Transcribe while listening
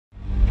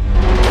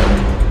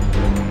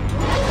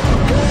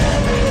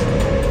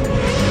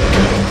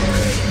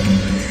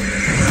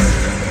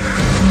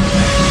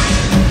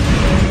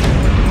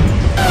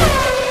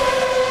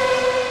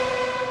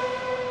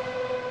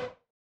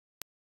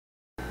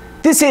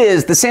This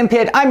is the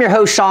Simpit. I'm your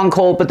host, Shaun,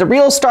 but the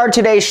real star of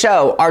today's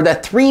show are the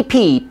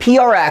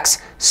 3P-PRX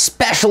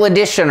Special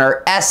Edition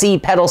or SE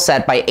pedal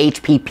set by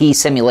HPP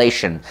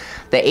Simulations.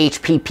 The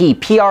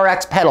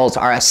HPP-PRX pedals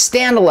are a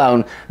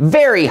standalone,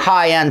 very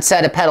high-end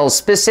set of pedals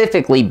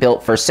specifically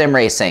built for sim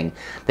racing.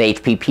 The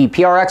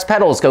HPP-PRX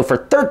pedals go for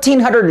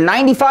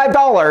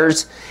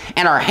 $1,395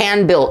 and are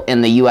hand-built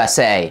in the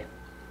USA.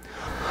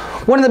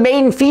 One of the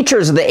main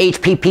features of the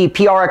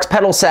HPP-PRX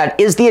pedal set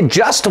is the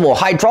adjustable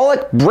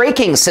hydraulic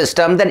braking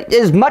system that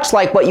is much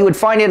like what you would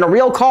find in a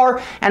real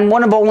car, and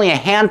one of only a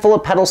handful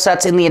of pedal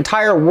sets in the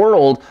entire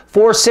world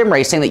for sim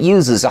racing that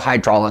uses a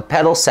hydraulic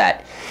pedal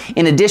set.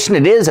 In addition,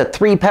 it is a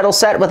 3-pedal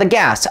set with a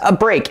gas, a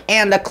brake,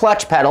 and a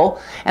clutch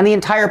pedal, and the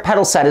entire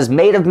pedal set is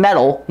made of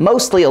metal,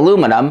 mostly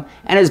aluminum,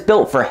 and is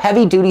built for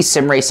heavy-duty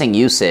sim racing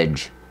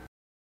usage.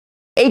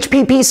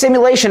 HPP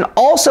Simulation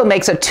also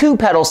makes a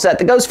 2-pedal set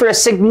that goes for a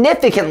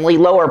significantly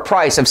lower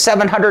price of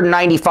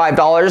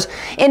 $795.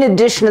 In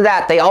addition to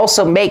that, they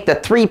also make the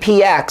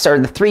 3PX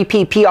or the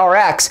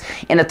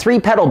 3P-PRX in a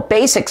 3-pedal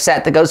basic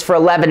set that goes for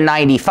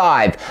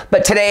 $1195.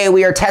 But today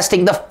we are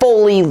testing the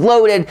fully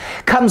loaded,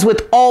 comes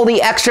with all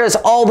the extras,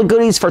 all the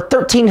goodies for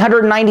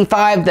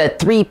 $1,395,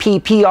 the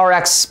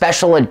 3P-PRX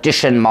Special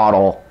Edition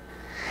model.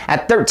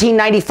 At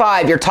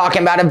 $1,395, you're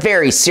talking about a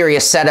very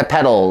serious set of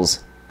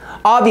pedals.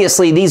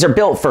 Obviously, these are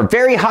built for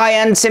very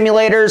high-end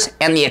simulators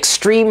and the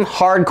extreme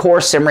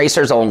hardcore sim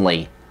racers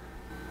only.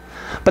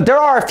 But there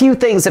are a few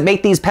things that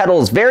make these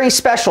pedals very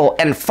special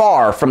and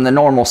far from the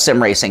normal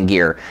sim racing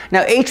gear.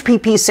 Now,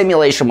 HPP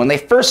Simulation, when they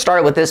first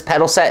started with this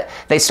pedal set,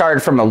 they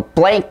started from a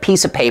blank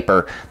piece of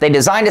paper. They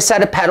designed a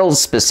set of pedals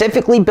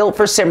specifically built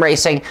for sim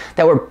racing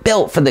that were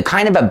built for the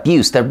kind of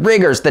abuse, the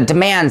rigors, the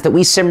demands that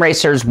we sim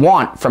racers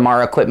want from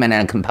our equipment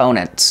and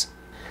components.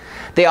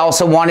 They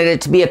also wanted it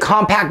to be a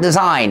compact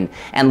design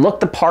and look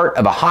the part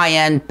of a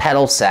high-end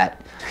pedal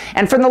set.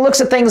 And from the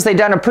looks of things, they've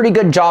done a pretty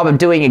good job of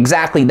doing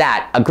exactly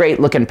that, a great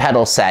looking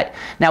pedal set.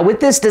 Now with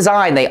this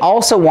design, they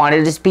also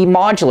wanted it to be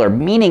modular,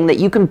 meaning that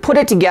you can put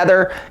it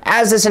together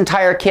as this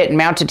entire kit and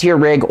mount it to your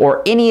rig,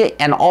 or any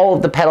and all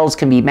of the pedals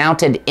can be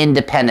mounted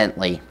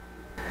independently.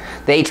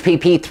 The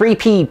HPP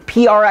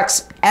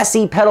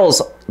 3P-PRX-SE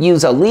pedals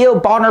use a Leo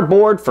Bonner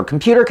board for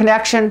computer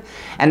connection,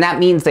 and that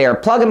means they are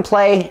plug and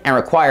play and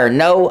require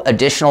no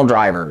additional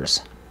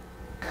drivers.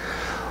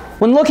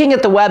 When looking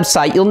at the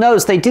website, you'll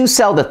notice they do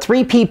sell the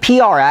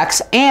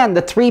 3P-PRX and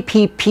the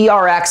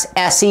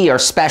 3P-PRX-SE, or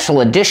Special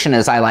Edition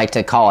as I like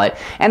to call it,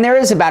 and there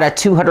is about a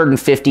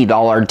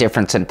 $250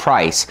 difference in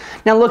price.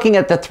 Now looking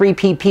at the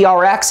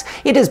 3P-PRX,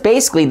 it is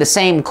basically the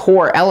same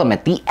core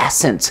element, the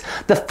essence,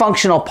 the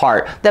functional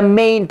part, the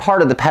main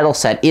part of the pedal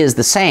set is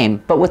the same,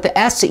 but with the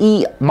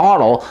SE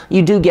model,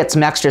 you do get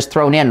some extras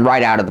thrown in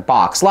right out of the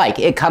box, like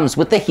it comes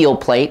with the heel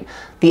plate,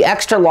 the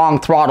extra long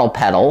throttle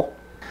pedal,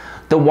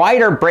 the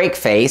wider brake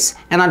face,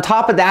 and on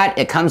top of that,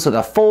 it comes with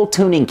a full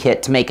tuning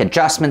kit to make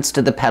adjustments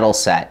to the pedal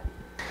set.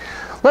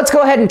 Let's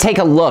go ahead and take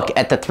a look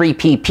at the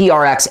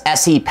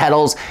 3P-PRX-SE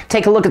pedals,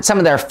 take a look at some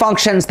of their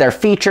functions, their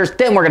features,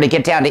 then we're going to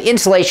get down to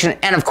installation,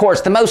 and of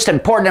course, the most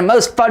important and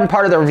most fun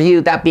part of the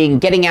review, that being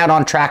getting out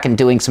on track and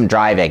doing some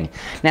driving.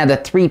 Now, the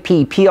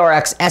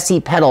 3P-PRX-SE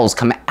pedals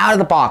come out of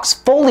the box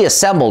fully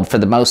assembled for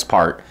the most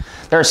part.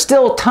 There are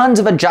still tons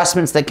of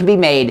adjustments that can be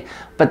made,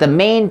 but the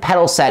main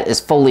pedal set is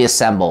fully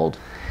assembled.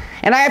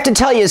 And I have to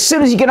tell you, as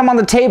soon as you get them on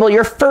the table,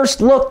 your first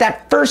look,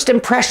 that first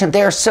impression,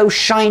 they are so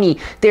shiny,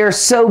 they are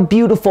so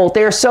beautiful,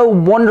 they are so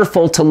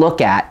wonderful to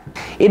look at.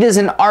 It is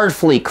an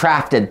artfully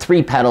crafted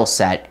 3-pedal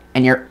set,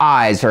 and your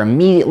eyes are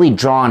immediately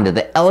drawn to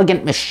the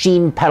elegant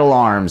machine pedal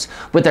arms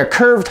with their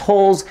curved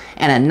holes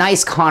and a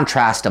nice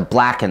contrast of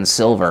black and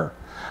silver.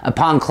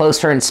 Upon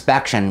closer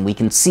inspection, we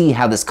can see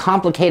how this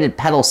complicated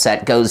pedal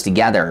set goes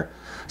together.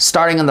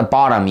 Starting on the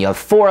bottom, you have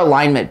 4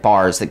 alignment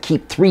bars that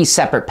keep 3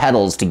 separate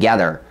pedals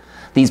together.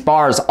 These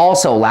bars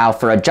also allow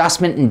for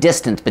adjustment and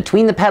distance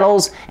between the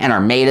pedals and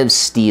are made of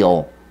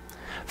steel.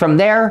 From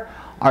there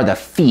are the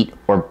feet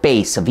or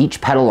base of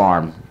each pedal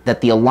arm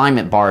that the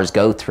alignment bars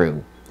go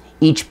through.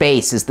 Each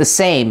base is the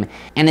same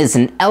and is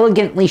an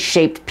elegantly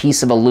shaped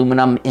piece of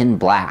aluminum in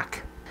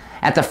black.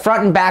 At the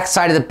front and back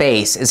side of the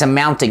base is a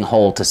mounting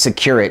hole to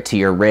secure it to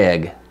your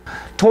rig.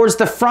 Towards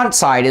the front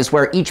side is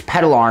where each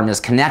pedal arm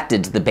is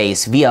connected to the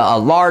base via a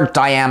large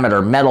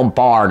diameter metal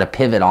bar to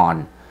pivot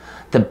on.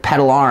 The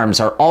pedal arms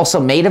are also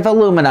made of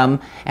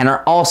aluminum and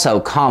are also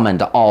common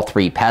to all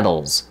 3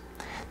 pedals.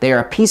 They are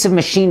a piece of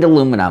machined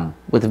aluminum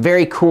with a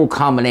very cool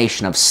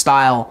combination of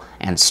style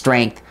and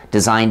strength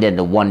designed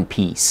into one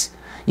piece.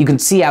 You can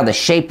see how the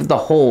shape of the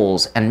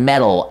holes and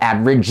metal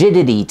add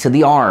rigidity to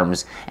the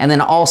arms, and then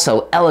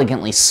also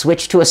elegantly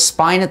switch to a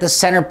spine at the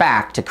center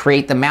back to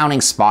create the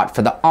mounting spot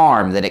for the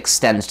arm that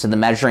extends to the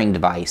measuring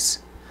device.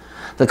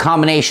 The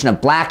combination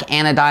of black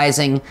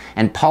anodizing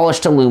and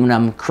polished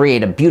aluminum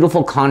create a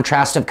beautiful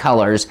contrast of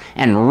colors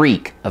and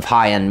reek of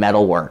high-end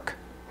metalwork.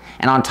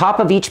 And on top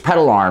of each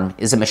pedal arm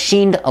is a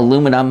machined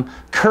aluminum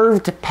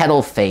curved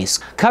pedal face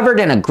covered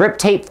in a grip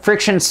tape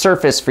friction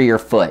surface for your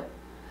foot.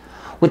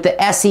 With the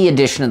SE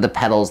edition of the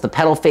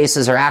pedal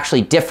faces are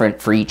actually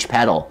different for each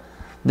pedal.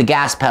 The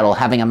gas pedal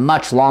having a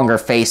much longer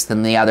face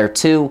than the other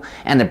two,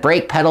 and the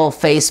brake pedal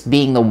face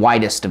being the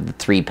widest of the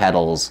three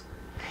pedals.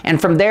 And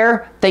from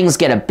there, things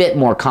get a bit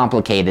more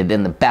complicated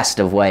in the best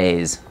of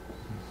ways.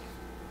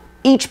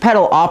 Each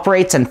pedal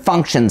operates and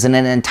functions in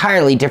an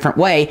entirely different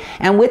way,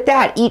 and with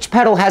that, each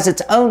pedal has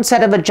its own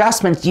set of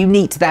adjustments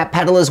unique to that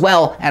pedal as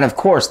well, and of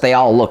course, they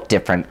all look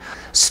different.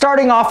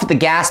 Starting off with the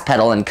gas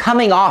pedal and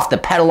coming off the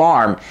pedal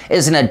arm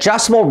is an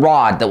adjustable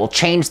rod that will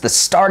change the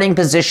starting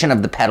position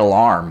of the pedal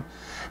arm.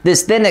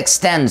 This then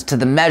extends to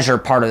the measure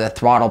part of the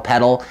throttle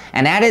pedal,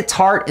 and at its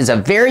heart is a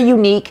very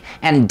unique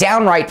and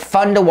downright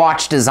fun to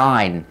watch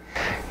design.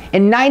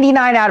 In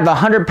 99 out of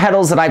 100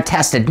 pedals that I've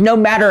tested, no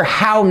matter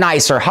how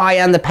nice or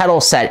high-end the pedal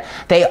set,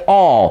 they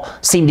all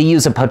seem to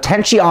use a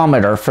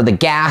potentiometer for the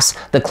gas,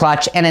 the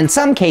clutch, and in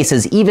some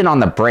cases even on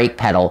the brake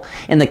pedal.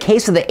 In the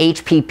case of the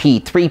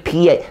HPP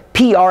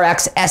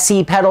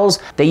 3P-PRX-SE pedals,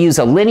 they use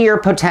a linear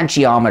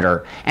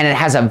potentiometer, and it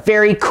has a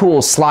very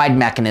cool slide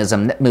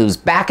mechanism that moves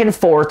back and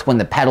forth when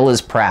the pedal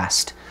is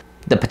pressed.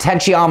 The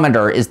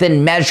potentiometer is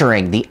then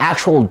measuring the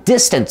actual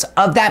distance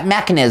of that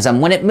mechanism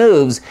when it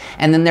moves,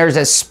 and then there's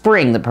a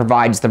spring that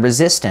provides the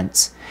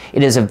resistance.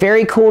 It is a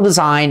very cool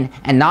design,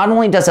 and not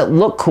only does it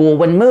look cool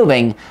when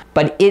moving,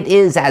 but it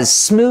is as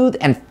smooth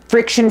and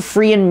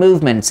friction-free in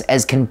movements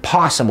as can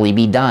possibly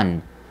be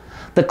done.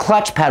 The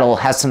clutch pedal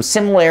has some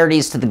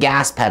similarities to the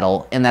gas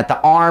pedal in that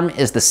the arm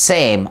is the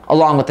same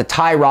along with the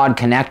tie rod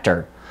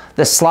connector,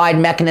 the slide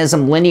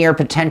mechanism linear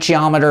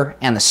potentiometer,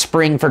 and the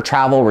spring for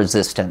travel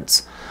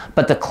resistance.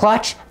 But the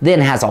clutch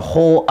then has a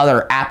whole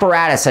other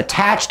apparatus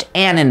attached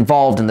and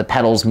involved in the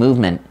pedal's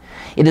movement.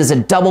 It is a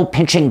double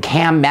pinching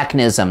cam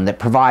mechanism that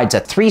provides a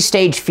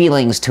three-stage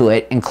feelings to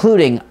it,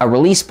 including a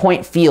release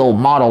point feel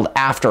modeled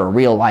after a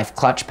real-life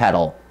clutch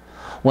pedal.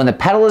 When the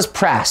pedal is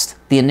pressed,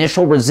 the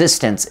initial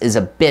resistance is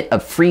a bit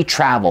of free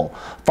travel,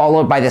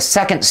 followed by the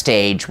second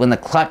stage when the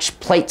clutch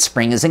plate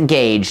spring is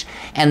engaged,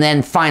 and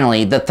then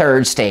finally the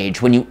third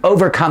stage when you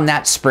overcome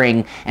that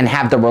spring and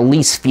have the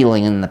release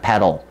feeling in the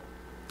pedal.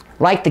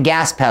 Like the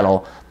gas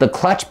pedal, the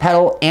clutch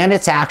pedal and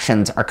its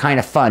actions are kind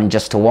of fun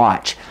just to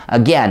watch.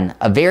 Again,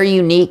 a very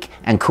unique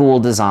and cool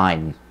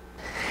design.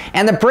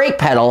 And the brake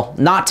pedal,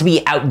 not to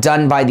be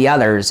outdone by the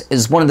others,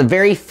 is one of the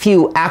very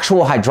few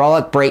actual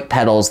hydraulic brake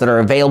pedals that are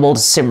available to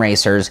sim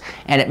racers,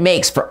 and it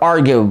makes for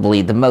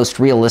arguably the most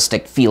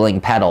realistic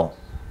feeling pedal.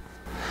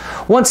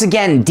 Once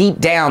again,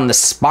 deep down, the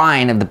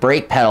spine of the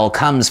brake pedal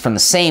comes from the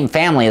same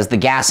family as the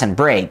gas and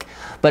brake,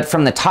 but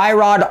from the tie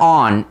rod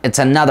on, it's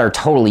another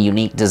totally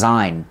unique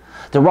design.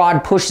 The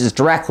rod pushes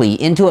directly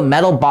into a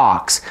metal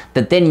box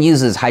that then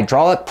uses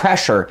hydraulic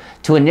pressure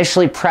to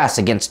initially press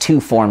against two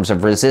forms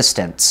of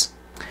resistance.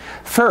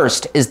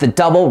 First is the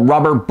double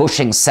rubber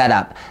bushing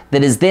setup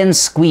that is then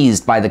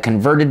squeezed by the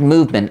converted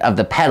movement of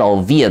the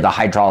pedal via the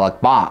hydraulic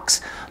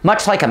box,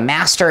 much like a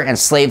master and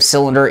slave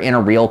cylinder in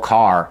a real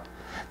car.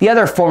 The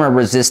other form of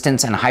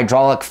resistance and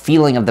hydraulic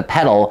feeling of the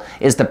pedal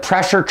is the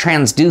pressure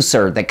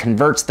transducer that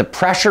converts the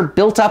pressure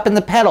built up in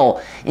the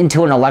pedal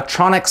into an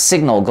electronic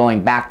signal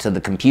going back to the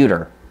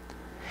computer.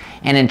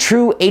 And in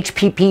true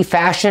HPP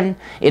fashion,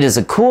 it is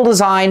a cool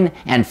design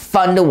and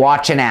fun to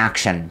watch in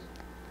action.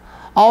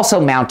 Also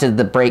mounted to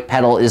the brake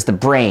pedal is the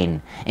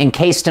brain,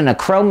 encased in a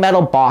chrome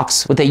metal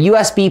box with a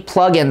USB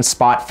plug-in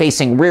spot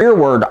facing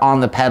rearward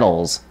on the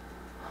pedals.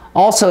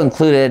 Also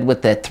included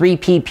with the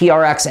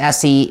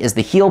 3P-PRX-SE is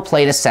the heel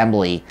plate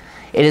assembly.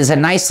 It is a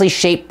nicely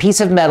shaped piece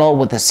of metal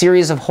with a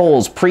series of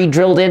holes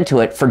pre-drilled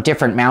into it for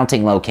different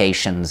mounting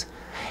locations.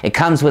 It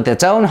comes with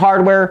its own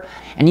hardware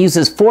and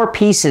uses 4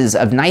 pieces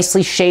of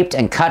nicely shaped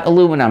and cut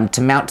aluminum to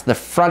mount to the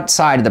front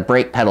side of the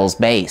brake pedal's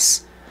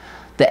base.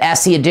 The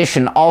SE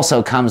edition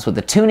also comes with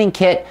a tuning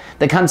kit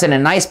that comes in a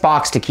nice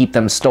box to keep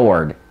them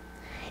stored.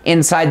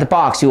 Inside the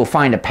box, you will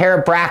find a pair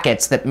of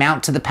brackets that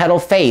mount to the pedal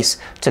face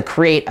to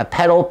create a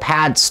pedal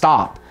pad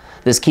stop.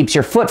 This keeps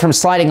your foot from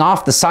sliding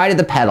off the side of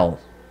the pedal.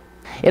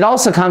 It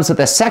also comes with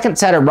a second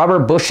set of rubber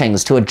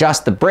bushings to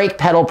adjust the brake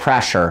pedal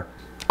pressure.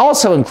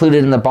 Also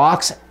included in the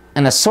box,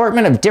 an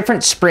assortment of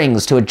different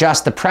springs to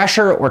adjust the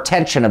pressure or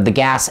tension of the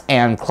gas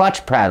and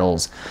clutch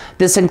pedals.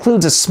 This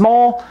includes a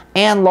small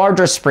and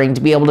larger spring to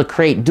be able to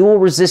create dual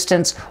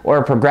resistance or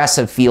a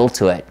progressive feel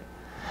to it.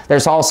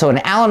 There's also an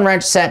Allen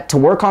wrench set to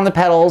work on the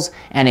pedals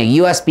and a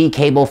USB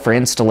cable for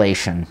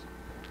installation.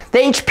 The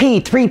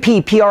HP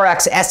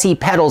 3P-PRX-SE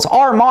pedals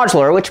are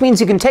modular, which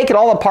means you can take it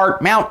all apart,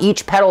 mount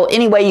each pedal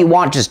any way you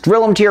want, just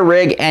drill them to your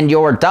rig and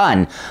you're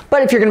done.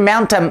 But if you're going to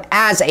mount them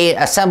as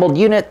an assembled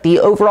unit, the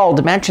overall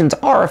dimensions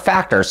are a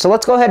factor. So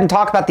let's go ahead and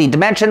talk about the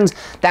dimensions.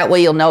 That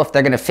way you'll know if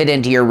they're going to fit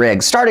into your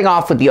rig. Starting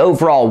off with the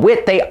overall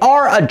width, they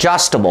are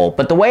adjustable,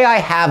 but the way I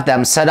have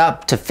them set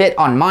up to fit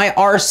on my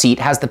RSeat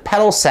has the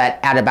pedal set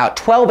at about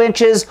 12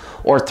 inches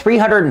or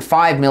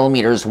 305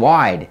 millimeters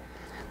wide.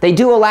 They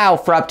do allow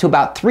for up to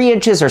about 3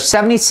 inches or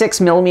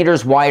 76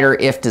 millimeters wider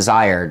if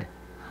desired.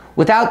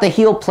 Without the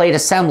heel plate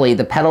assembly,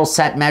 the pedal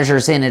set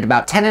measures in at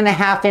about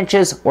 10.5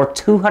 inches or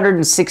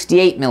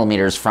 268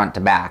 millimeters front to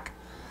back.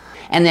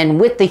 And then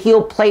with the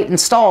heel plate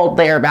installed,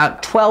 they are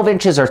about 12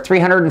 inches or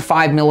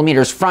 305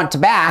 millimeters front to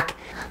back.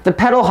 The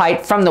pedal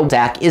height from the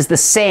deck is the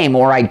same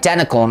or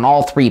identical in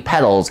all three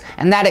pedals,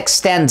 and that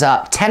extends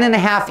up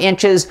 10.5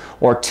 inches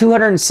or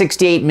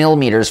 268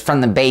 millimeters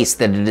from the base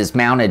that it is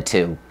mounted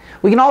to.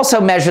 We can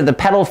also measure the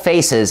pedal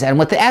faces, and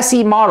with the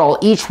SE model,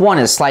 each one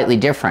is slightly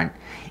different.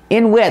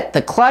 In width,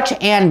 the clutch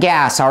and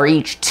gas are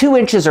each 2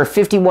 inches or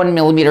 51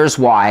 millimeters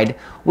wide,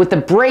 with the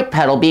brake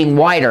pedal being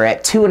wider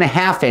at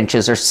 2.5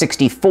 inches or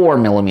 64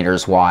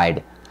 millimeters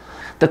wide.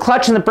 The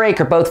clutch and the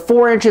brake are both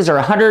 4 inches or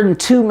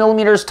 102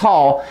 millimeters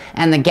tall,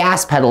 and the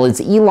gas pedal is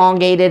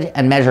elongated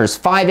and measures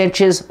 5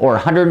 inches or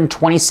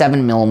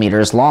 127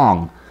 millimeters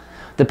long.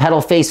 The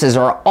pedal faces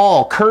are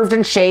all curved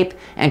in shape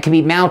and can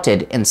be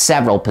mounted in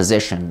several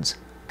positions.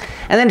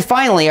 And then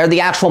finally are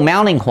the actual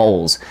mounting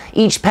holes.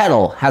 Each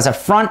pedal has a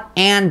front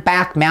and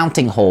back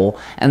mounting hole,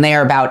 and they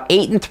are about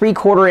 8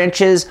 3/4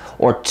 inches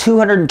or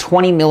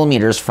 220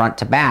 millimeters front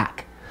to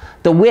back.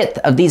 The width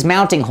of these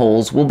mounting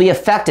holes will be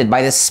affected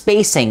by the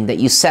spacing that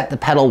you set the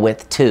pedal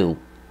width to.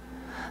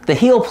 The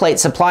heel plate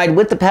supplied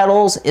with the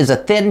pedals is a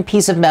thin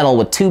piece of metal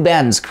with 2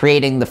 bends,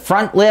 creating the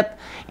front lip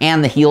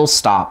and the heel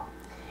stop.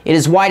 It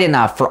is wide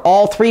enough for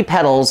all 3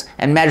 pedals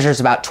and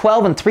measures about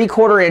 12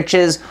 3/4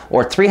 inches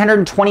or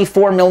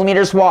 324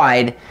 millimeters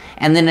wide,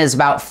 and then is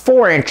about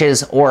 4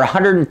 inches or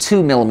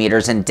 102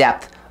 millimeters in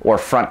depth or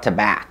front to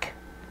back.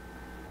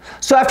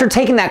 So after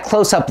taking that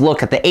close-up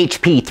look at the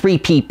HP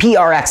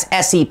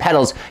 3P-PRX-SE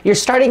pedals, you're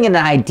starting to get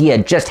an idea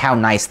just how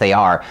nice they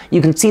are.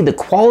 You can see the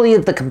quality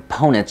of the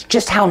components,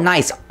 just how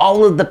nice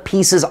all of the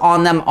pieces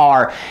on them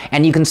are,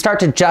 and you can start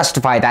to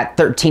justify that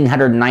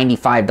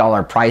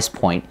 $1,395 price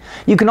point.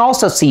 You can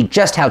also see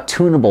just how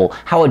tunable,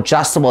 how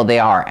adjustable they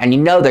are, and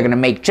you know they're going to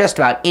make just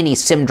about any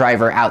sim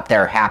driver out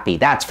there happy,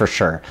 that's for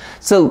sure.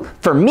 So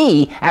for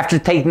me, after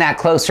taking that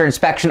closer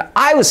inspection,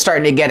 I was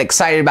starting to get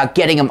excited about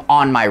getting them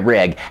on my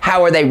rig.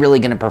 How are they really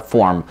going to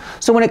perform?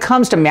 So when it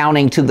comes to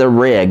mounting to the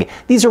rig,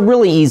 these are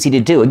really easy to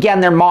do. Again,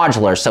 they're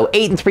modular, so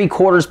 8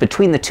 3/4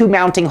 between the 2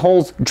 mounting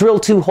holes, drill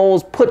 2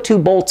 holes, put 2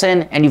 bolts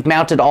in, and you've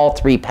mounted all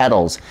 3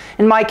 pedals.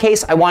 In my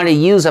case, I wanted to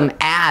use them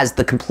as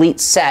the complete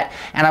set,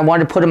 and I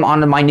wanted to put them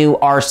onto my new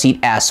RSeat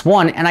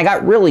S1, and I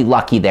got really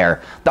lucky there.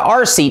 The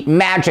RSeat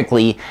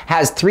magically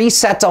has 3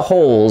 sets of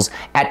holes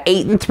at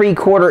 8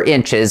 3/4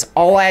 inches.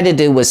 All I had to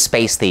do was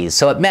space these,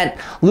 so it meant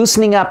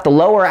loosening up the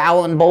lower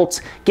Allen bolts,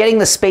 getting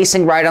the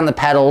spacing right on the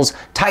pedals,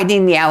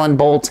 tightening the Allen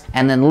bolts,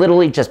 and then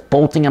literally just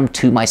bolting them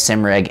to my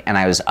sim rig, and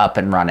I was up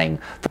and running.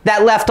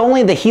 That left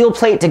only the heel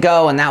plate to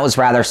go, and that was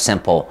rather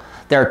simple.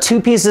 There are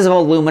 2 pieces of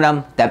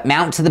aluminum that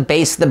mount to the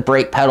base of the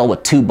brake pedal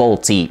with 2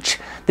 bolts each.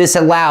 This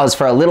allows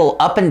for a little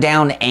up and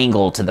down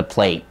angle to the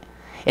plate.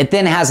 It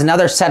then has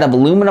another set of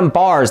aluminum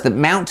bars that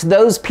mount to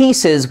those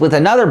pieces with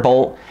another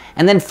bolt,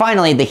 and then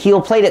finally the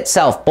heel plate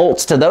itself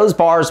bolts to those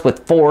bars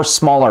with 4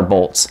 smaller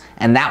bolts,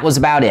 and that was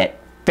about it.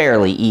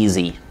 Fairly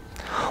easy.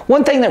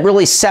 One thing that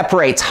really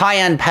separates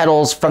high-end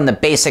pedals from the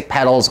basic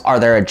pedals are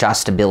their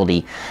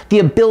adjustability. The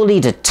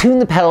ability to tune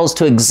the pedals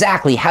to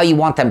exactly how you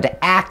want them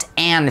to act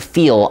and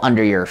feel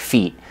under your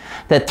feet.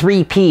 The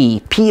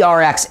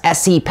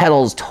 3P-PRX-SE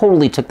pedals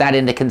totally took that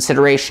into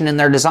consideration in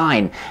their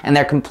design, and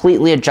they're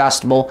completely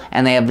adjustable,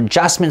 and they have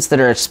adjustments that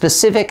are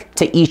specific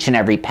to each and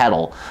every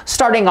pedal.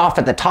 Starting off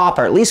at the top,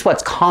 or at least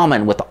what's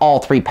common with all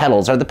 3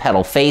 pedals, are the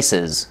pedal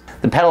faces.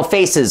 The pedal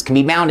faces can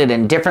be mounted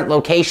in different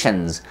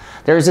locations.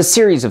 There is a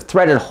series of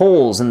threaded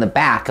holes in the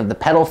back of the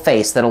pedal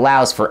face that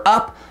allows for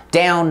up,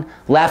 down,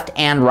 left,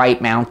 and right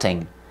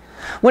mounting.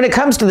 When it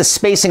comes to the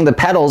spacing of the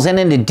pedals, and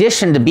in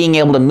addition to being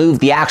able to move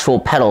the actual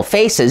pedal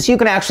faces, you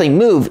can actually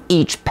move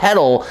each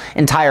pedal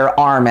entire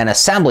arm and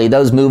assembly.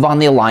 Those move on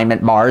the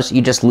alignment bars.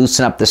 You just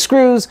loosen up the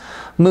screws,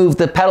 move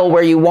the pedal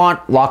where you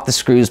want, lock the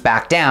screws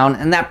back down,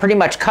 and that pretty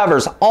much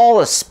covers all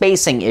the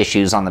spacing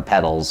issues on the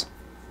pedals.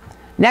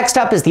 Next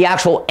up is the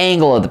actual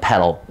angle of the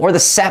pedal, or the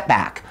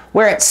setback,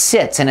 where it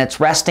sits in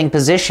its resting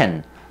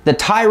position. The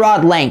tie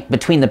rod length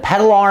between the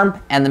pedal arm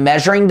and the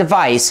measuring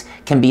device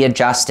can be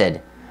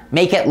adjusted.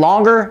 Make it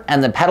longer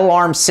and the pedal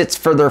arm sits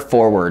further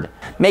forward.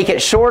 Make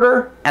it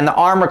shorter and the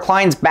arm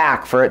reclines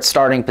back for its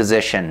starting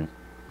position.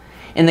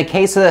 In the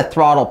case of the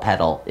throttle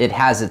pedal, it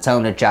has its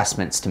own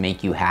adjustments to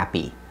make you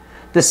happy.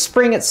 The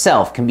spring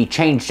itself can be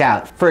changed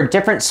out for a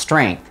different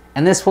strength,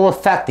 and this will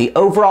affect the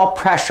overall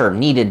pressure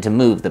needed to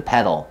move the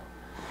pedal.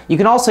 You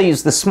can also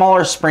use the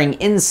smaller spring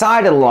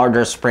inside of the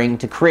larger spring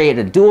to create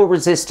a dual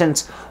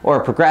resistance or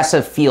a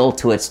progressive feel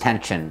to its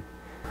tension.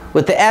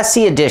 With the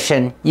SE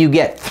edition, you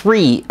get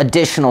 3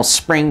 additional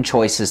spring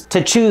choices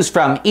to choose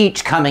from,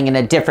 each coming in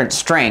a different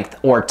strength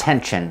or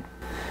tension.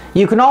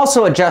 You can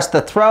also adjust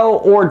the throw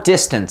or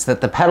distance that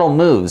the pedal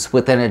moves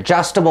with an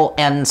adjustable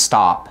end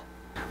stop.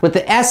 With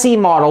the SE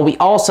model, we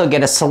also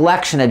get a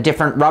selection of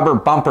different rubber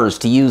bumpers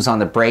to use on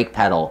the brake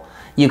pedal.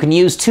 You can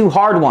use 2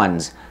 hard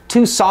ones,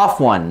 2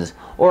 soft ones,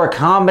 or a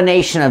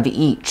combination of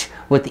each,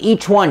 with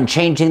each one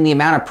changing the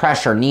amount of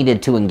pressure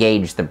needed to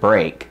engage the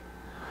brake.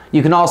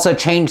 You can also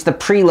change the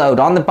preload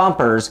on the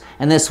bumpers,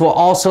 and this will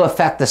also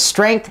affect the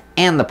strength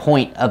and the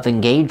point of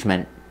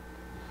engagement.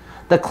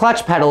 The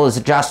clutch pedal is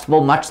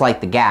adjustable much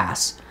like the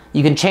gas.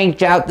 You can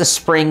change out the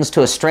springs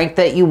to a strength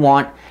that you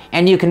want,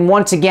 and you can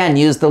once again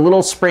use the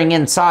little spring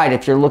inside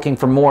if you're looking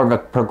for more of a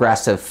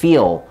progressive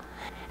feel.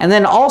 And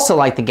then also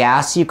like the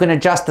gas, you can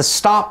adjust the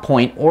stop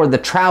point or the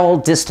travel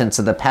distance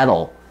of the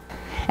pedal.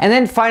 And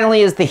then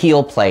finally is the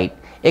heel plate.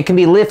 It can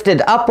be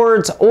lifted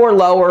upwards or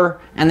lower,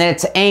 and then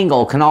its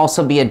angle can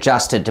also be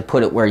adjusted to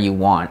put it where you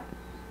want.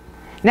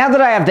 Now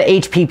that I have the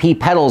HPP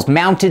pedals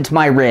mounted to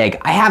my rig,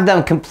 I have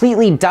them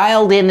completely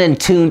dialed in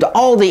and tuned,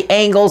 all the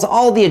angles,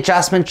 all the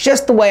adjustments,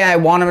 just the way I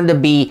want them to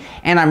be,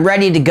 and I'm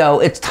ready to go.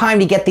 It's time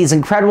to get these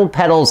incredible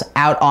pedals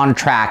out on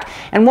track.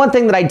 And one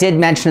thing that I did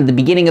mention at the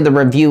beginning of the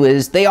review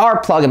is they are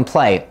plug and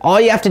play.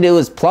 All you have to do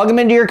is plug them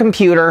into your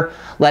computer,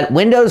 let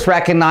Windows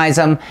recognize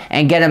them,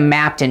 and get them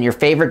mapped in your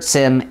favorite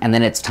sim, and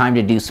then it's time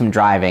to do some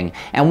driving.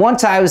 And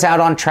once I was out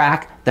on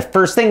track, the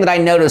first thing that I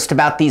noticed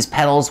about these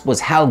pedals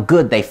was how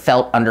good they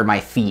felt under my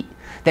feet.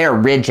 They are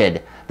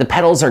rigid, the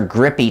pedals are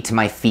grippy to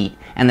my feet,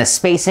 and the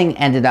spacing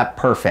ended up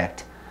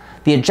perfect.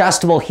 The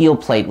adjustable heel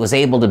plate was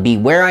able to be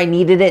where I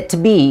needed it to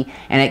be,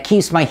 and it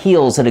keeps my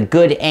heels at a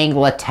good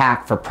angle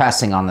attack for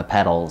pressing on the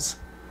pedals.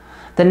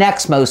 The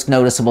next most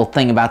noticeable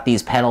thing about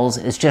these pedals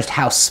is just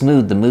how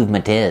smooth the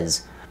movement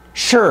is.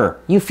 Sure,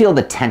 you feel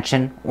the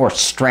tension or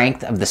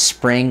strength of the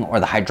spring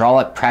or the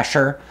hydraulic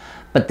pressure,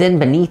 but then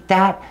beneath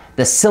that,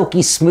 the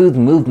silky smooth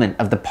movement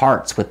of the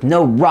parts with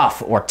no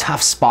rough or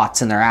tough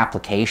spots in their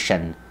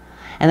application.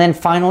 And then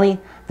finally,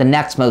 the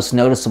next most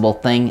noticeable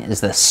thing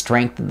is the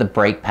strength of the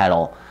brake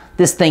pedal.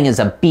 This thing is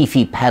a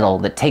beefy pedal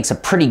that takes a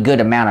pretty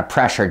good amount of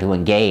pressure to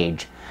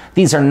engage.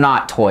 These are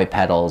not toy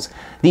pedals.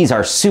 These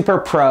are super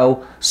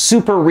pro,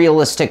 super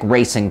realistic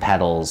racing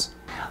pedals.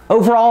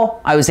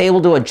 Overall, I was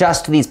able to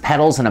adjust to these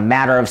pedals in a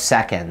matter of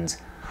seconds.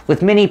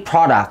 With many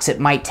products, it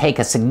might take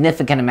a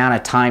significant amount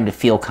of time to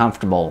feel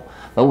comfortable,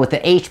 but with the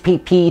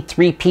HPP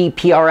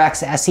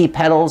 3P-PRX-SE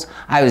pedals,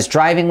 I was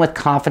driving with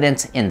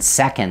confidence in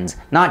seconds,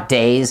 not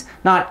days,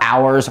 not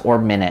hours or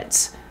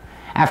minutes.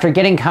 After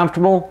getting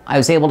comfortable, I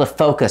was able to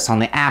focus on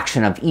the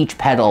action of each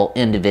pedal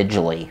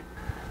individually.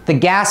 The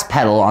gas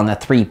pedal on the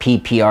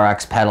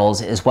 3P-PRX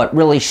pedals is what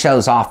really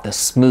shows off the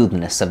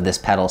smoothness of this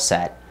pedal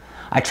set.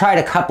 I tried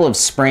a couple of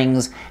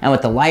springs, and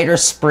with the lighter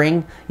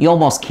spring, you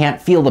almost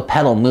can't feel the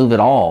pedal move at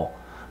all.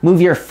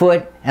 Move your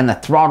foot and the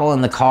throttle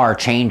in the car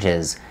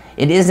changes.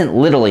 It isn't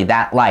literally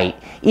that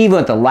light, even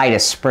with the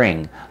lightest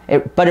spring,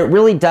 but it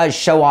really does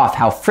show off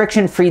how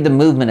friction-free the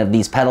movement of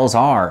these pedals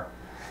are.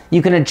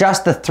 You can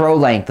adjust the throw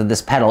length of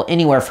this pedal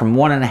anywhere from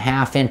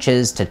 1.5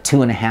 inches to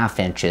 2.5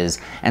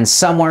 inches, and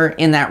somewhere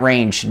in that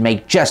range should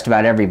make just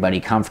about everybody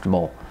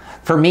comfortable.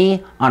 For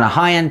me, on a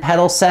high-end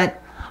pedal set,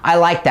 I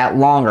like that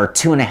longer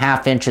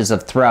 2.5 inches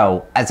of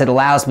throw, as it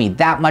allows me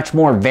that much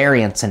more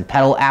variance in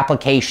pedal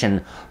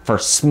application for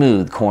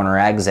smooth corner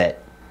exit.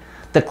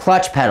 The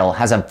clutch pedal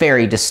has a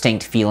very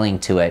distinct feeling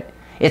to it.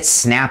 It's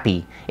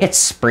snappy, it's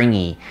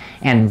springy,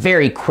 and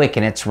very quick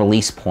in its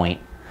release point.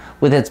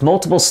 With its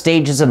multiple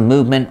stages of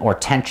movement or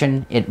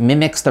tension, it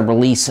mimics the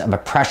release of a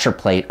pressure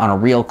plate on a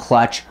real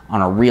clutch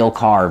on a real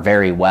car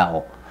very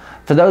well.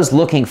 For those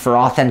looking for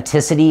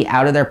authenticity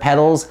out of their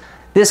pedals,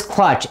 this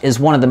clutch is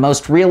one of the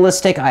most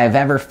realistic I have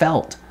ever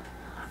felt.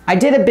 I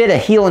did a bit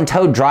of heel and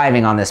toe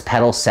driving on this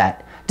pedal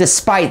set,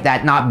 despite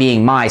that not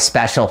being my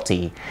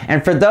specialty.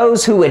 And for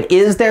those who it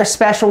is their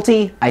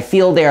specialty, I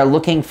feel they are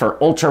looking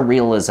for ultra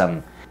realism.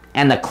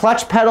 And the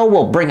clutch pedal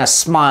will bring a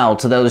smile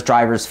to those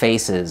drivers'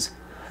 faces.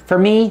 For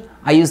me,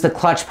 I use the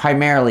clutch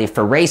primarily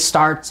for race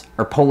starts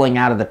or pulling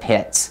out of the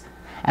pits.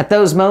 At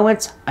those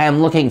moments, I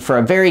am looking for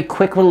a very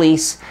quick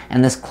release,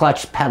 and this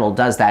clutch pedal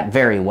does that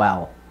very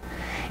well.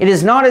 It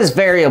is not as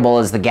variable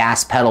as the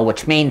gas pedal,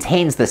 which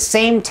maintains the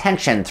same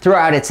tension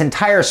throughout its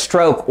entire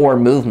stroke or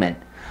movement.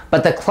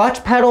 But the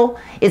clutch pedal,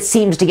 it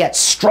seems to get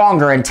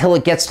stronger until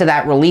it gets to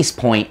that release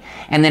point,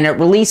 and then it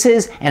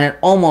releases and it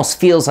almost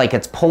feels like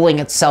it's pulling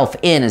itself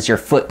in as your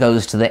foot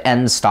goes to the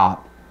end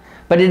stop.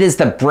 But it is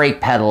the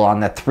brake pedal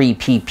on the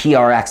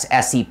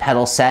 3P-PRX-SE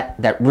pedal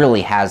set that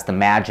really has the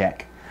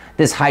magic.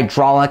 This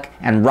hydraulic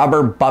and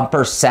rubber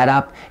bumper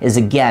setup is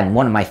again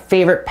one of my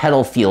favorite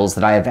pedal feels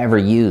that I have ever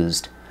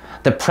used.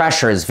 The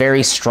pressure is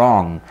very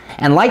strong,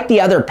 and like the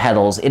other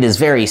pedals, it is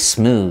very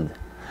smooth.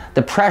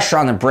 The pressure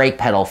on the brake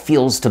pedal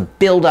feels to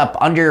build up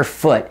under your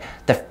foot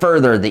the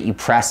further that you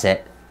press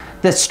it.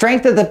 The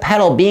strength of the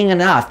pedal being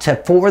enough to,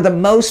 for the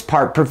most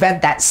part,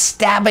 prevent that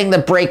stabbing the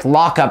brake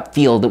lockup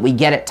feel that we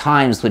get at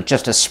times with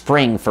just a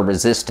spring for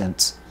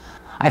resistance.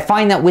 I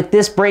find that with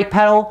this brake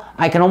pedal,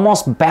 I can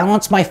almost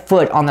balance my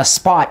foot on the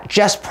spot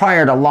just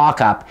prior to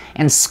lockup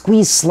and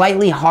squeeze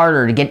slightly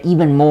harder to get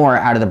even more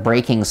out of the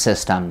braking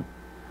system.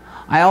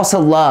 I also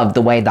love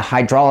the way the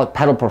hydraulic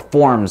pedal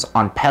performs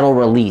on pedal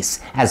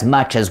release as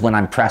much as when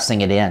I'm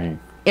pressing it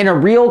in. In a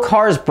real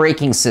car's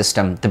braking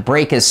system, the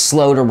brake is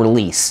slow to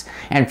release,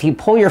 and if you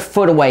pull your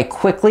foot away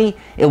quickly,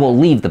 it will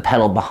leave the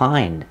pedal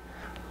behind.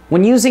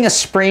 When using a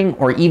spring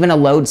or even a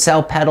load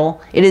cell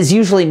pedal, it is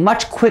usually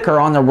much quicker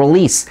on the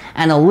release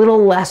and a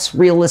little less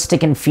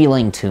realistic in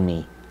feeling to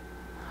me.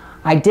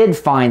 I did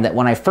find that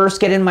when I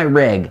first get in my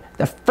rig,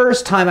 the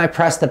first time I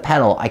press the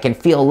pedal, I can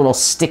feel a little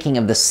sticking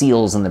of the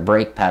seals in the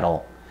brake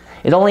pedal.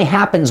 It only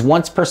happens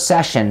once per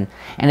session,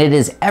 and it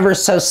is ever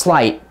so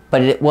slight,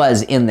 but it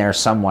was in there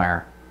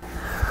somewhere.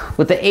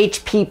 With the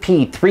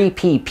HPP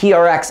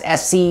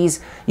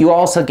 3P-PRX-SEs, you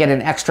also get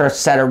an extra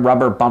set of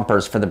rubber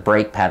bumpers for the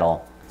brake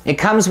pedal. It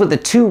comes with the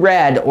 2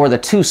 red or the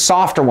 2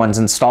 softer ones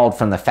installed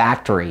from the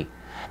factory.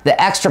 The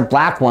extra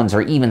black ones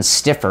are even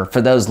stiffer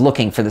for those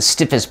looking for the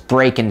stiffest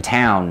brake in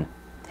town.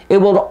 It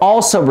will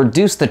also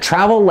reduce the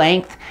travel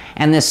length,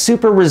 and this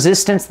super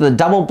resistance, the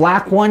double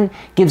black one,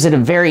 gives it a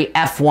very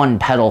F1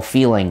 pedal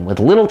feeling with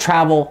little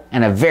travel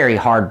and a very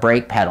hard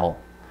brake pedal.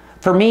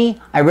 For me,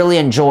 I really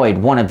enjoyed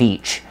one of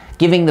each,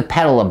 giving the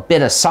pedal a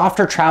bit of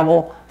softer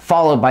travel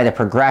followed by the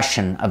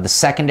progression of the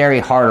secondary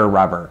harder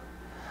rubber.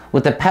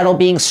 With the pedal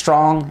being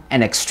strong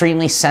and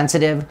extremely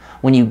sensitive,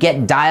 when you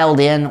get dialed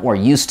in or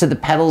used to the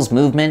pedal's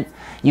movement,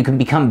 you can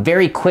become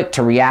very quick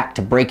to react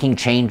to braking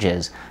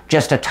changes.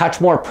 Just a touch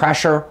more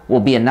pressure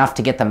will be enough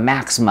to get the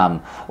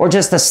maximum, or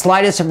just the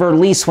slightest of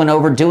release when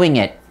overdoing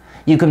it.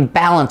 You can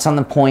balance on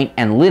the point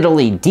and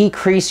literally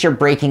decrease your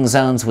braking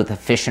zones with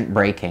efficient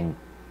braking.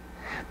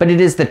 But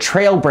it is the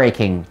trail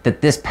braking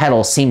that this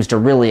pedal seems to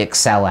really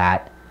excel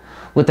at.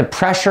 With the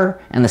pressure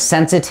and the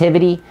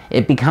sensitivity,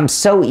 it becomes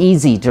so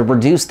easy to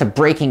reduce the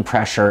braking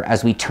pressure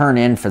as we turn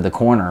in for the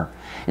corner.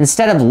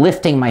 Instead of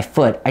lifting my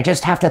foot, I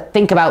just have to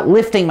think about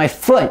lifting my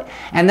foot,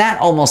 and that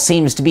almost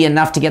seems to be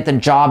enough to get the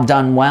job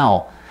done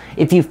well.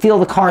 If you feel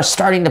the car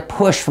starting to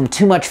push from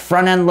too much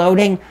front-end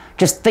loading,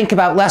 just think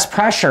about less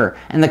pressure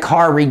and the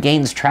car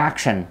regains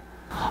traction.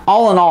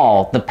 All in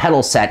all, the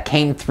pedal set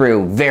came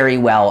through very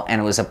well and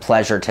it was a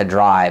pleasure to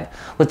drive.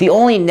 With the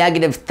only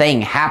negative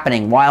thing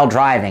happening while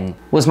driving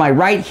was my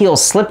right heel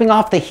slipping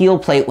off the heel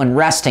plate when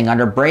resting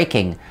under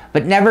braking,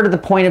 but never to the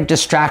point of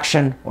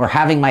distraction or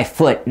having my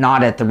foot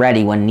not at the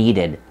ready when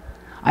needed.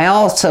 I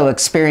also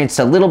experienced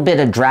a little bit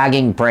of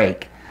dragging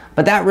brake,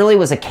 but that really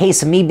was a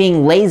case of me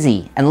being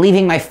lazy and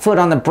leaving my foot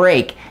on the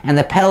brake and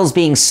the pedals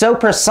being so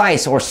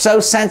precise or so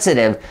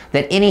sensitive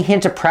that any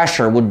hint of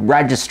pressure would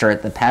register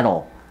at the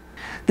pedal.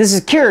 This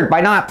is cured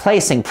by not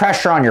placing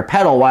pressure on your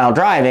pedal while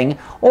driving,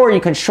 or you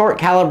can short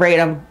calibrate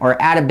them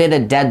or add a bit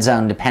of dead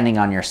zone depending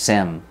on your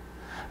sim.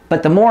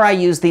 But the more I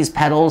used these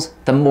pedals,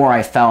 the more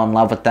I fell in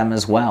love with them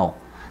as well.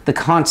 The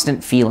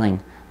constant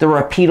feeling, the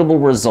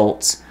repeatable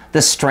results,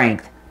 the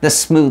strength, the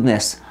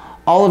smoothness,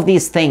 all of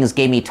these things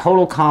gave me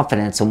total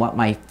confidence in what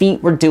my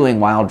feet were doing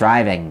while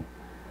driving.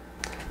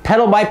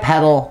 Pedal by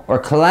pedal, or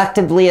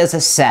collectively as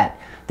a set,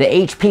 the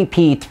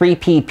HPP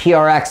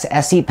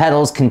 3P-PRX-SE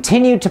pedals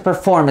continue to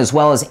perform as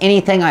well as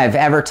anything I have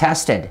ever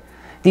tested.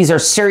 These are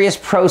serious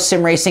pro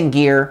sim racing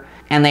gear,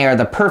 and they are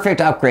the perfect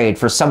upgrade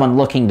for someone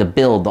looking to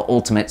build the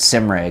ultimate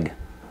sim rig.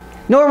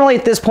 Normally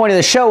at this point of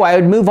the show, I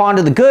would move on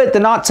to the good, the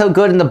not so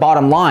good, and the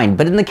bottom line.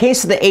 But in the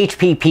case of the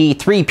HPP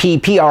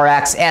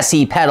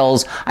 3P-PRX-SE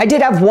pedals, I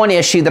did have one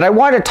issue that I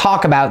wanted to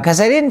talk about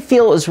because I didn't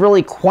feel it was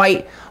really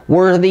quite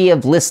worthy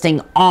of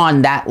listing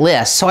on that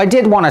list, so I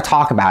did want to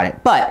talk about it.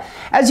 But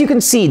as you can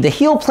see, the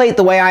heel plate,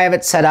 the way I have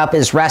it set up,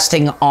 is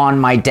resting on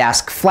my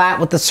desk flat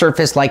with the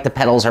surface like the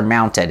pedals are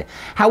mounted.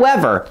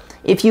 However,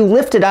 if you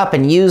lift it up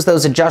and use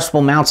those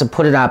adjustable mounts and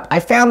put it up, I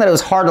found that it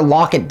was hard to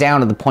lock it down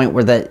to the point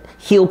where the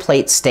heel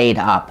plate stayed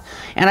up.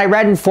 And I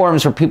read in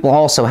forums where people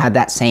also had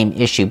that same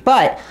issue,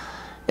 but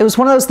it was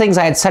one of those things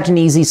I had such an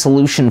easy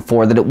solution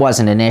for that it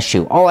wasn't an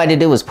issue. All I had to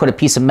do was put a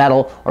piece of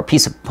metal or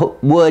piece of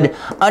wood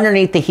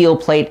underneath the heel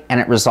plate and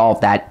it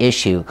resolved that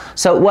issue.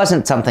 So it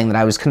wasn't something that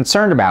I was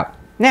concerned about.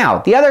 Now,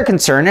 the other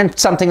concern, and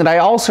something that I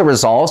also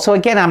resolved, so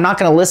again, I'm not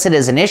going to list it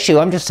as an issue,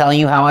 I'm just telling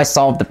you how I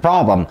solved the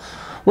problem,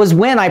 was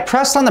when I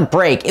pressed on the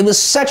brake, it was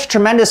such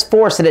tremendous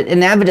force that it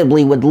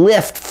inevitably would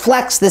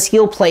flex this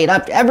heel plate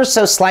up ever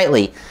so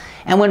slightly.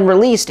 And when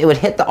released, it would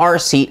hit the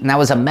RSeat, and that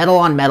was a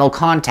metal-on-metal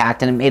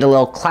contact, and it made a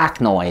little clack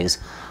noise.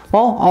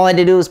 Well, all I had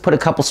to do was put a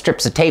couple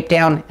strips of tape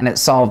down, and it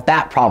solved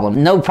that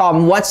problem. No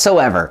problem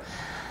whatsoever.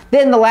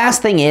 Then the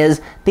last thing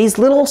is these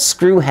little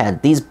screw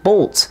heads, these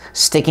bolts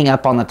sticking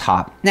up on the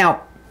top.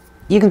 Now,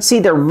 you can see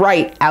they're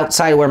right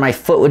outside where my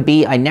foot would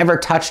be. I never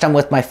touched them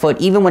with my foot.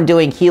 Even when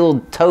doing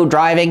heel-toe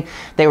driving,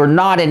 they were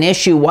not an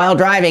issue while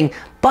driving,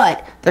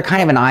 but they're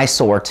kind of an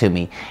eyesore to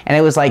me. And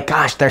it was like,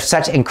 gosh, they're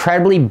such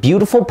incredibly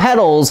beautiful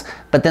pedals,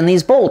 but then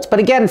these bolts.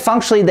 But again,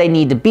 functionally, they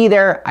need to be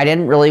there. I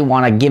didn't really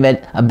want to give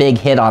it a big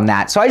hit on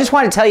that. So I just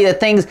want to tell you the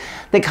things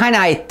that kind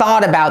of I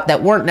thought about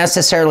that weren't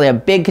necessarily a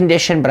big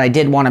condition, but I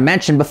did want to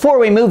mention before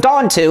we moved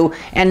on to,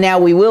 and now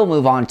we will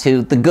move on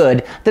to the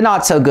good, the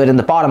not so good, and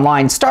the bottom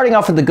line. Starting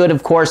off with the good,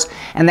 of course,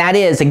 and that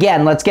is,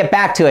 again, let's get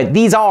back to it.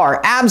 These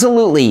are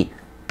absolutely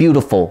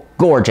beautiful,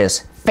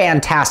 gorgeous,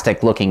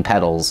 fantastic looking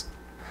pedals.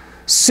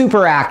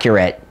 Super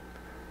accurate.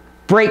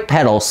 Brake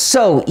pedal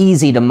so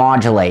easy to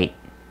modulate.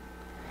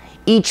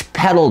 Each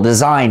pedal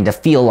designed to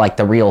feel like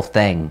the real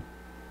thing.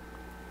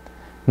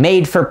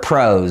 Made for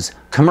pros,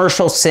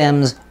 commercial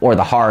sims, or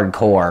the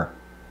hardcore.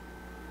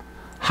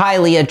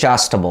 Highly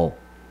adjustable.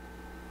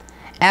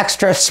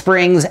 Extra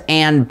springs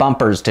and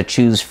bumpers to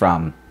choose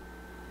from.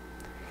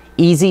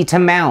 easy to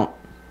mount,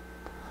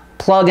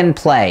 plug and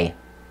play,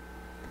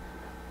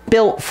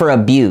 built for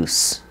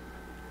abuse,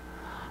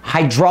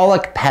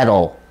 hydraulic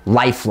pedal,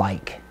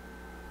 lifelike,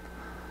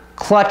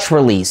 clutch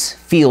release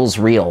feels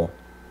real,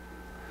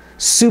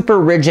 super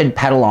rigid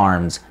pedal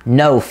arms,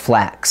 no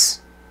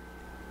flex,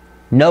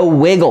 no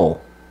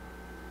wiggle,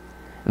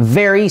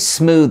 very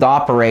smooth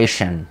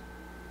operation,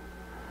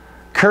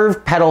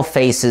 curved pedal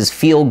faces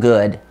feel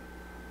good,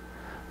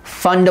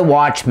 fun to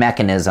watch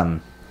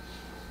mechanism.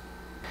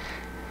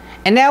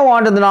 And now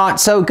on to the not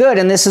so good,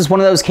 and this is one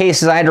of those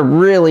cases I had to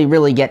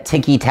really get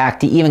ticky-tack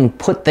to even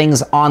put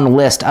things on the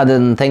list other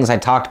than things I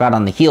talked about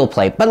on the heel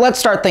plate. But let's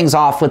start things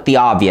off with the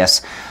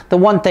obvious. The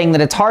one thing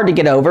that it's hard to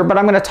get over, but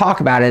I'm going to talk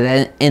about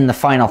it in the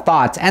final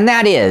thoughts, and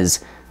that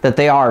is that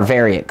they are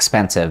very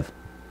expensive.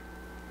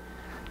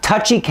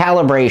 Touchy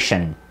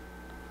calibration.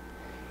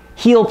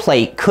 Heel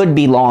plate could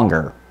be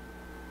longer.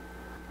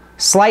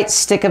 Slight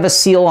stick of a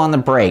seal on the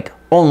brake,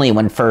 only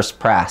when first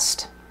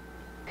pressed.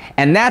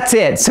 And that's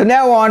it. So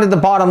now on to the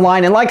bottom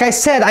line. And like I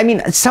said, I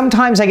mean,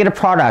 sometimes I get a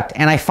product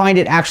and I find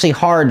it actually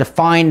hard to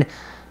find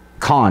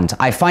cons.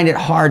 I find it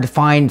hard to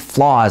find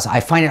flaws. I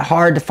find it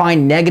hard to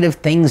find negative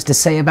things to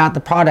say about the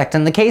product.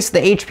 In the case of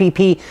the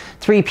HPP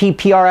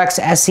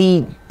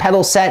 3P-PRX-SE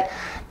pedal set,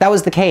 that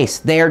was the case.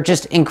 They are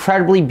just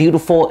incredibly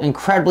beautiful,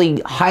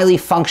 incredibly highly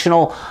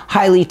functional,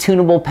 highly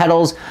tunable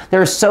pedals. There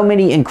are so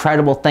many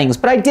incredible things,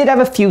 but I did have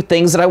a few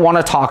things that I want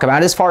to talk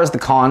about as far as the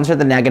cons or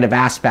the negative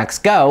aspects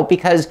go,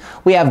 because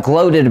we have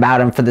gloated about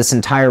them for this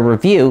entire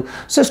review.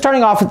 So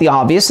starting off with the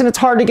obvious, and it's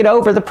hard to get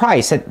over the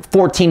price at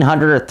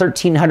 $1,400 or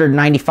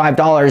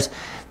 $1,395.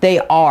 They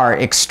are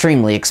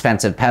extremely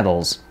expensive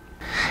pedals.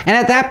 And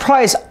at that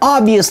price,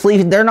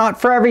 obviously, they're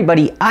not for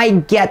everybody. I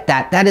get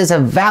that. That is a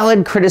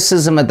valid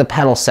criticism of the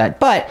pedal set.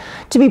 But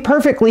to be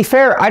perfectly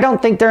fair, I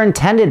don't think they're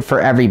intended for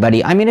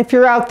everybody. I mean, if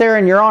you're out there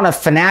and you're on a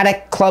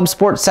Fanatic Club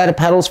Sport set of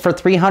pedals for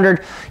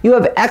 $300, you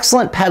have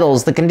excellent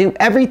pedals that can do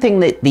everything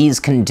that these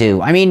can do.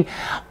 I mean,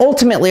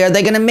 ultimately, are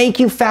they going to make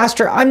you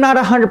faster? I'm not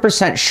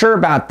 100% sure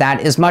about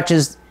that, as much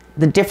as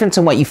the difference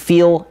in what you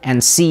feel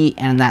and see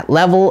and that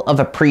level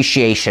of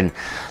appreciation.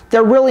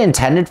 They're really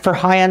intended for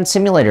high-end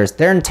simulators.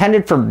 They're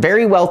intended for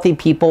very wealthy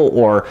people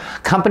or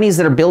companies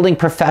that are building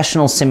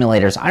professional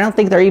simulators. I don't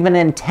think they're even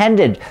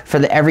intended for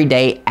the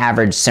everyday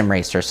average sim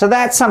racer. So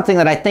that's something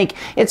that I think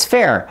it's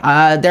fair.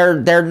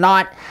 They're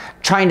not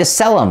trying to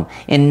sell them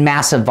in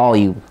massive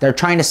volume. They're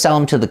trying to sell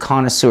them to the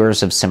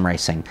connoisseurs of sim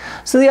racing.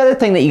 So the other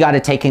thing that you got to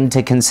take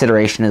into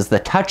consideration is the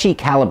touchy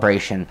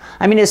calibration.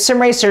 I mean, as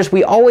sim racers,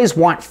 we always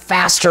want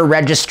faster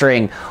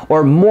registering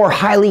or more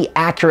highly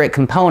accurate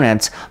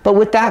components, but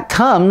with that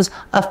comes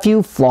a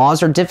few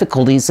flaws or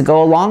difficulties that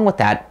go along with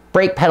that.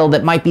 Brake pedal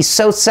that might be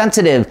so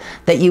sensitive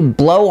that you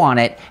blow on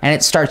it and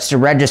it starts to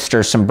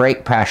register some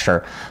brake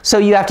pressure. So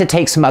you have to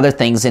take some other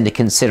things into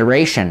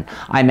consideration.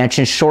 I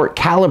mentioned short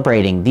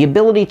calibrating, the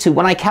ability to,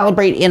 when I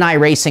calibrate in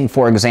iRacing,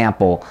 for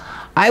example,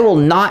 I will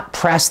not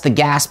press the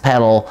gas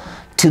pedal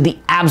to the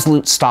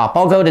absolute stop.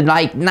 I'll go to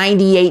like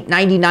 98,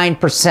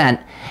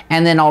 99%,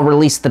 and then I'll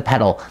release the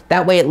pedal.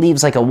 That way it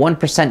leaves like a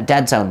 1%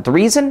 dead zone. The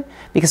reason?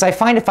 Because I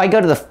find if I go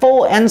to the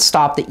full end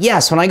stop, that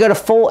yes, when I go to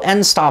full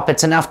end stop,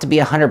 it's enough to be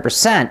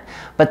 100%,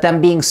 but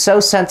them being so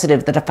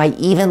sensitive that if I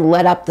even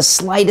let up the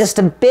slightest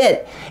a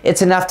bit,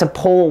 it's enough to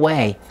pull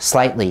away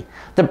slightly.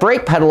 The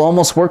brake pedal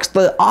almost works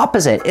the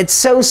opposite. It's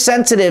so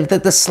sensitive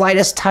that the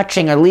slightest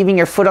touching or leaving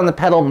your foot on the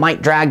pedal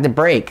might drag the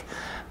brake.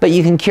 But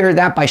you can cure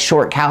that by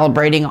short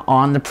calibrating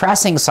on the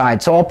pressing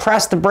side. So I'll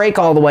press the brake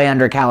all the way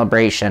under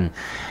calibration.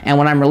 And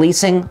when I'm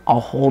releasing, I'll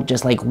hold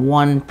just like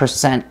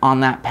 1% on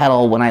that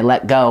pedal when I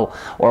let go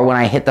or when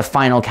I hit the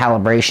final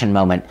calibration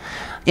moment.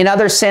 In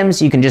other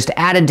sims, you can just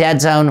add a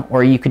dead zone,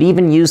 or you could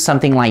even use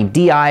something like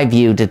DI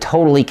view to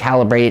totally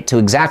calibrate it to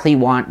exactly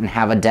want and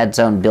have a dead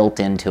zone built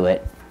into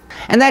it.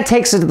 And that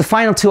takes us to the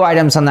final two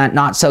items on that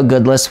not so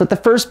good list, with the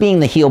first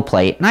being the heel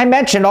plate. And I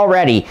mentioned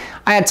already,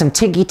 I had some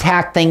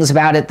ticky-tack things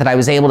about it that I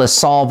was able to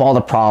solve all the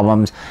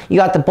problems. You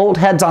got the bolt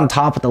heads on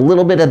top with a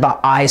little bit of an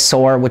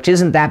eyesore, which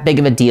isn't that big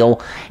of a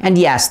deal. And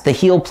yes, the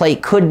heel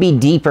plate could be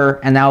deeper,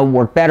 and that would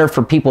work better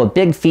for people with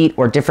big feet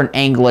or different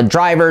angle of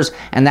drivers,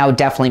 and that would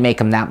definitely make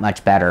them that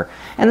much better.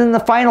 And then the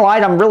final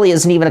item really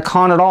isn't even a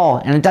con at all,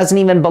 and it doesn't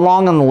even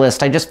belong on the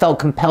list. I just felt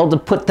compelled to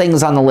put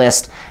things on the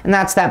list, and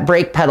that's that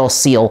brake pedal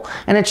seal.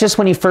 And it's just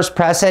when you first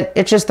press it,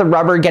 it's just the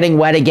rubber getting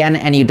wet again,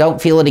 and you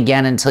don't feel it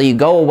again until you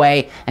go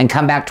away and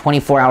come back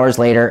 24 hours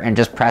later and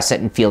just press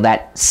it and feel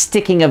that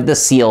sticking of the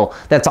seal.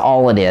 That's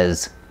all it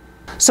is.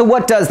 So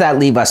what does that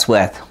leave us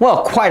with?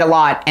 Well, quite a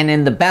lot, and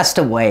in the best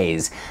of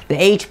ways. The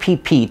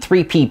HPP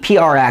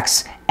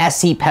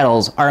 3P-PRX-SE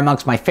pedals are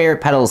amongst my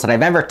favorite pedals that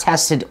I've ever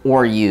tested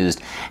or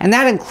used. And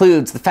that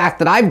includes the fact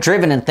that I've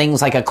driven in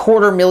things like a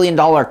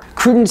 $250,000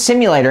 Cruden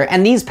simulator,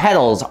 and these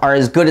pedals are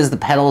as good as the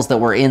pedals that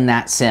were in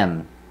that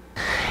sim.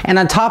 And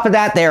on top of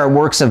that, they are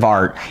works of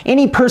art.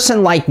 Any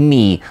person like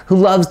me who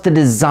loves the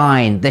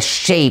design, the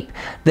shape,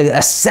 the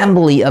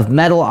assembly of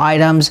metal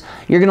items,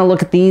 you're gonna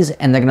look at these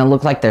and they're gonna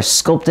look like they're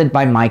sculpted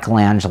by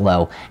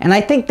Michelangelo. And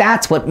I think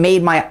that's what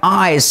made my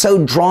eyes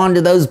so drawn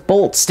to those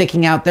bolts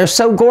sticking out. They're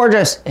so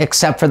gorgeous,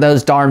 except for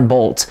those darn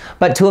bolts.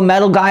 But to a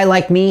metal guy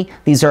like me,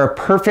 these are a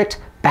perfect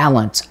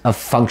balance of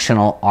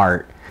functional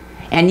art.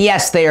 And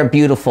yes, they are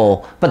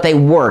beautiful, but they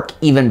work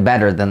even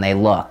better than they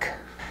look.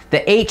 The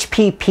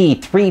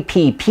HPP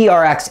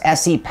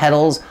 3P-PRX-SE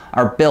pedals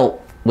are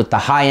built with the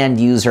high-end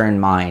user in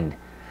mind.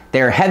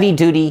 They are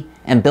heavy-duty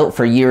and built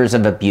for years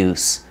of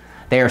abuse.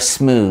 They are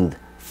smooth,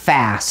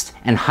 fast,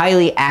 and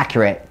highly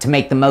accurate to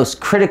make the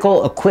most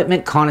critical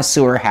equipment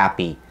connoisseur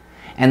happy.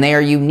 And they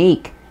are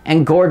unique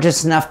and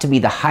gorgeous enough to be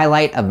the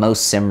highlight of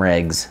most sim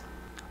rigs.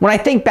 When I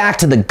think back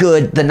to the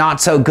good, the not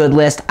so good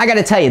list, I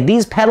gotta tell you,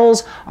 these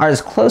pedals are as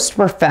close to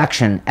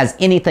perfection as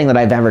anything that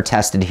I've ever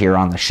tested here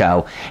on the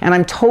show. And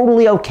I'm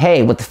totally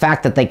okay with the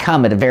fact that they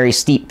come at a very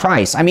steep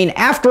price. I mean,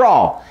 after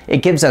all,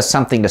 it gives us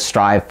something to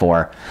strive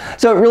for.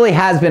 So it really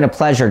has been a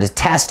pleasure to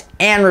test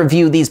and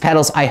review these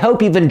pedals. I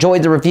hope you've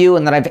enjoyed the review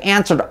and that I've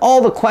answered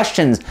all the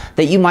questions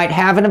that you might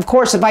have. And of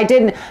course, if I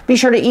didn't, be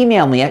sure to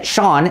email me at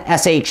Shaun,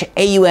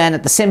 S-H-A-U-N,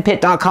 at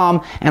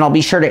thesimpit.com, and I'll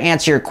be sure to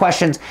answer your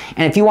questions.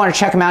 And if you want to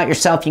check them out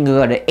yourself, you can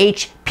go to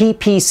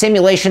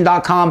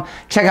HPPSimulation.com,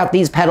 check out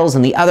these pedals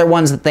and the other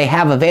ones that they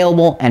have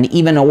available, and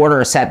even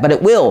order a set. But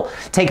it will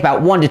take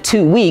about 1 to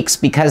 2 weeks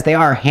because they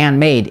are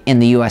handmade in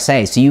the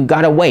USA. So you've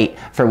got to wait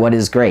for what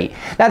is great.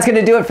 That's going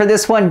to do it for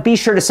this one. Be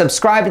sure to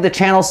subscribe to the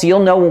channel so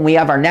you'll know when we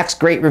have our next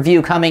great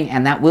review coming,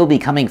 and that will be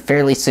coming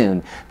fairly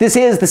soon. This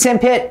is the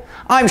Simpit.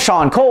 I'm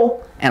Shaun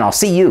Cole, and I'll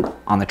see you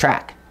on the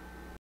track.